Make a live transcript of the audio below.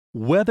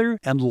Weather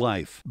and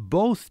life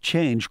both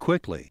change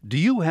quickly. Do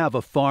you have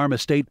a farm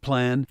estate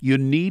plan? You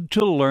need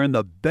to learn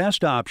the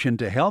best option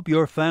to help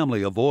your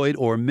family avoid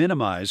or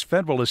minimize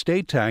federal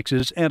estate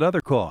taxes and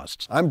other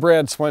costs. I'm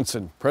Brad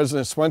Swenson,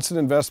 President of Swenson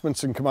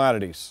Investments and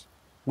Commodities.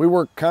 We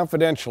work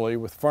confidentially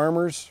with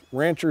farmers,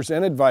 ranchers,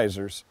 and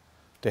advisors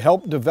to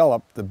help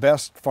develop the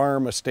best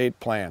farm estate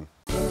plan.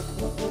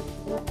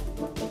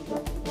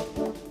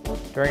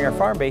 During our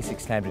Farm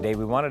Basics time today,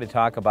 we wanted to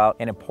talk about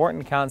an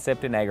important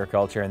concept in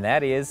agriculture, and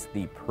that is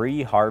the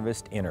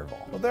pre-harvest interval.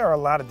 Well, there are a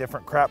lot of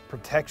different crop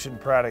protection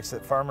products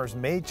that farmers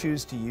may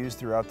choose to use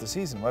throughout the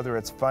season, whether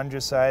it's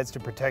fungicides to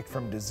protect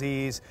from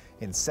disease,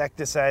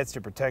 insecticides to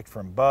protect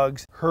from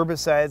bugs,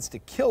 herbicides to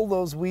kill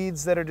those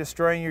weeds that are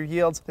destroying your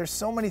yields. There's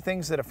so many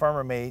things that a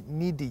farmer may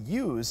need to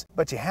use,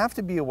 but you have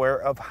to be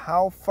aware of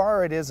how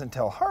far it is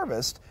until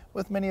harvest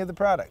with many of the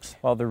products.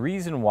 Well, the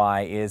reason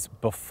why is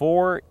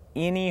before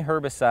any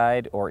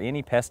herbicide or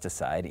any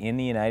pesticide in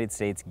the United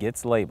States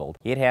gets labeled,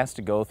 it has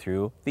to go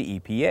through the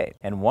EPA.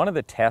 And one of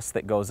the tests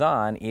that goes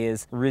on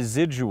is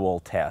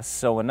residual tests.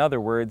 So in other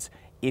words,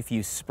 if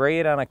you spray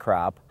it on a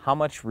crop, how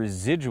much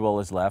residual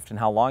is left and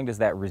how long does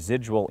that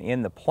residual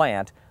in the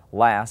plant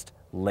last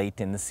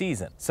late in the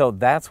season. So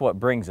that's what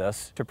brings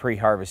us to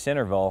pre-harvest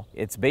interval.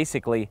 It's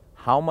basically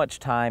how much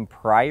time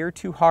prior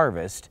to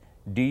harvest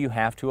do you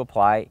have to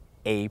apply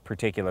a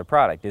particular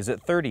product. Is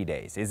it 30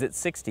 days? Is it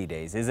 60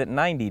 days? Is it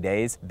 90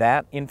 days?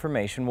 That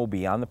information will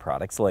be on the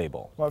product's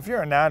label. Well, if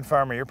you're a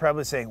non-farmer, you're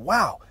probably saying,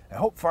 wow, I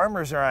hope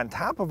farmers are on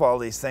top of all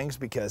these things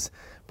because,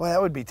 boy,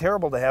 that would be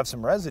terrible to have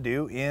some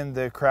residue in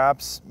the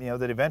crops,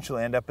 that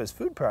eventually end up as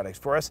food products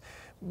for us.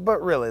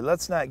 But really,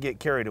 let's not get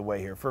carried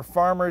away here. For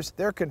farmers,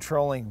 they're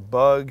controlling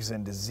bugs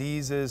and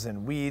diseases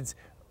and weeds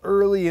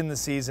early in the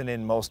season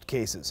in most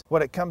cases.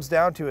 What it comes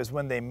down to is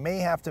when they may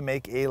have to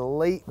make a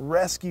late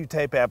rescue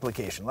type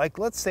application. Like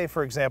let's say,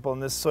 for example, in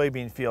this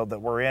soybean field that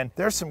we're in,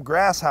 there's some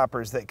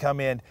grasshoppers that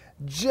come in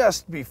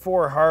just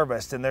before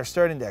harvest and they're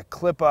starting to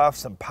clip off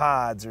some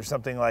pods or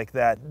something like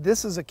that.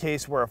 This is a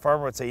case where a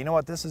farmer would say, you know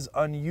what, this is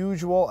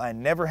unusual. I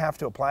never have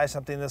to apply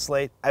something this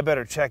late. I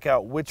better check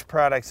out which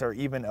products are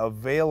even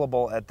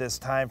available at this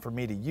time for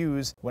me to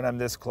use when I'm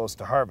this close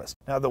to harvest.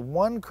 Now, the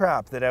one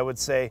crop that I would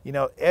say,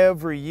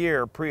 every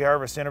year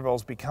pre-harvest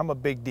intervals become a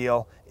big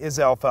deal is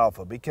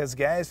alfalfa, because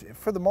guys,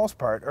 for the most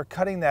part, are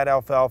cutting that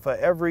alfalfa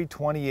every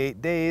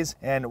 28 days.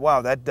 And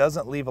wow, that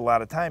doesn't leave a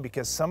lot of time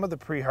because some of the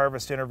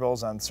pre-harvest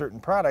intervals on certain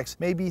products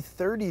may be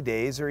 30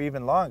 days or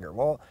even longer.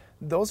 Well,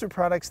 those are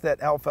products that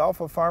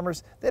alfalfa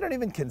farmers, they don't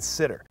even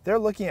consider. They're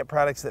looking at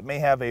products that may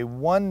have a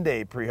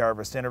 1-day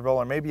pre-harvest interval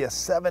or maybe a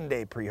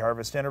 7-day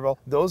pre-harvest interval.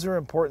 Those are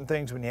important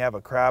things when you have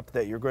a crop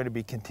that you're going to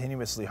be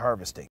continuously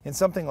harvesting. In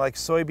something like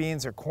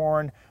soybeans or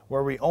corn,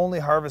 where we only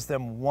harvest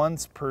them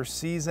once per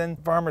season,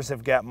 farmers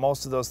have got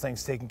most of those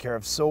things taken care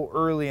of so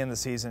early in the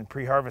season,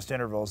 pre-harvest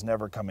intervals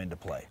never come into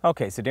play.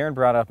 Okay, so Darren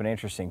brought up an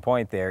interesting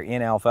point there.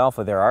 In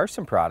alfalfa, there are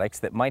some products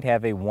that might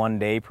have a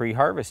 1-day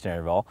pre-harvest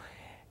interval,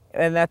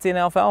 and that's in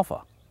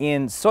alfalfa.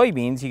 In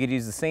soybeans, you could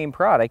use the same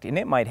product and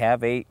it might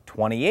have a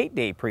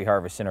 28-day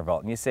pre-harvest interval.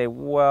 And you say,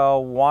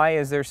 well, why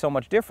is there so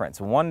much difference?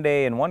 1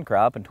 day in one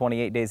crop and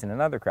 28 days in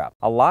another crop.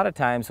 A lot of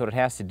times what it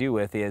has to do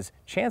with is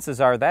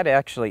chances are that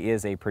actually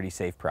is a pretty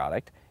safe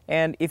product.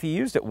 And if you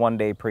used it 1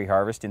 day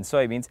pre-harvest in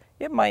soybeans,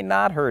 it might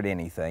not hurt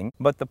anything.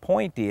 But the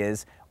point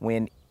is,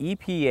 when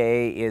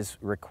EPA is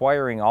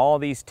requiring all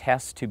these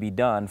tests to be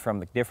done from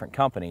the different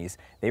companies,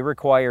 they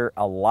require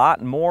a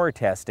lot more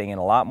testing and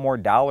a lot more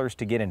dollars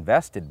to get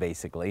invested,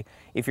 basically,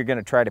 if you're going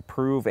to try to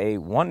prove a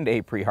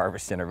 1-day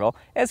pre-harvest interval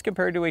as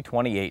compared to a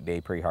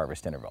 28-day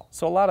pre-harvest interval.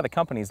 So a lot of the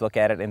companies look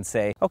at it and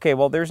say, okay,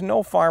 well, there's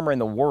no farmer in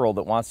the world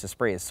that wants to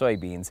spray his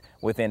soybeans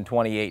within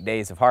 28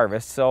 days of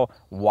harvest, so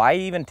why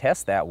even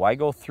test that? Why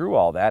go through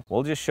all that?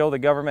 We'll just show the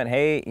government,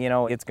 hey,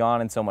 it's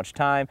gone in so much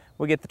time.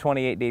 We'll get the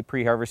 28-day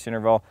pre-harvest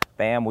interval.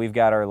 Bam, we've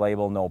got our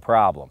label, no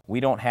problem.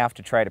 We don't have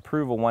to try to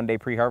prove a 1-day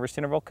pre-harvest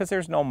interval because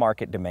there's no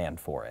market demand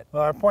for it.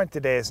 Well, our point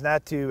today is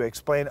not to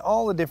explain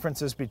all the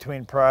differences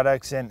between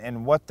products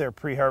and what their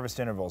pre-harvest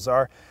intervals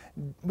are.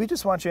 We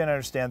just want you to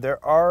understand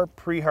there are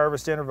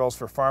pre-harvest intervals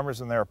for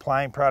farmers when they're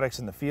applying products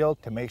in the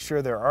field to make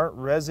sure there aren't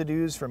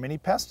residues from any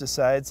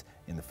pesticides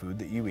in the food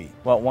that you eat.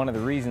 Well, one of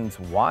the reasons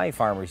why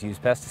farmers use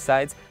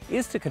pesticides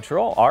is to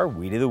control our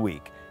weed of the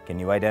week. Can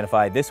you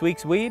identify this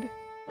week's weed?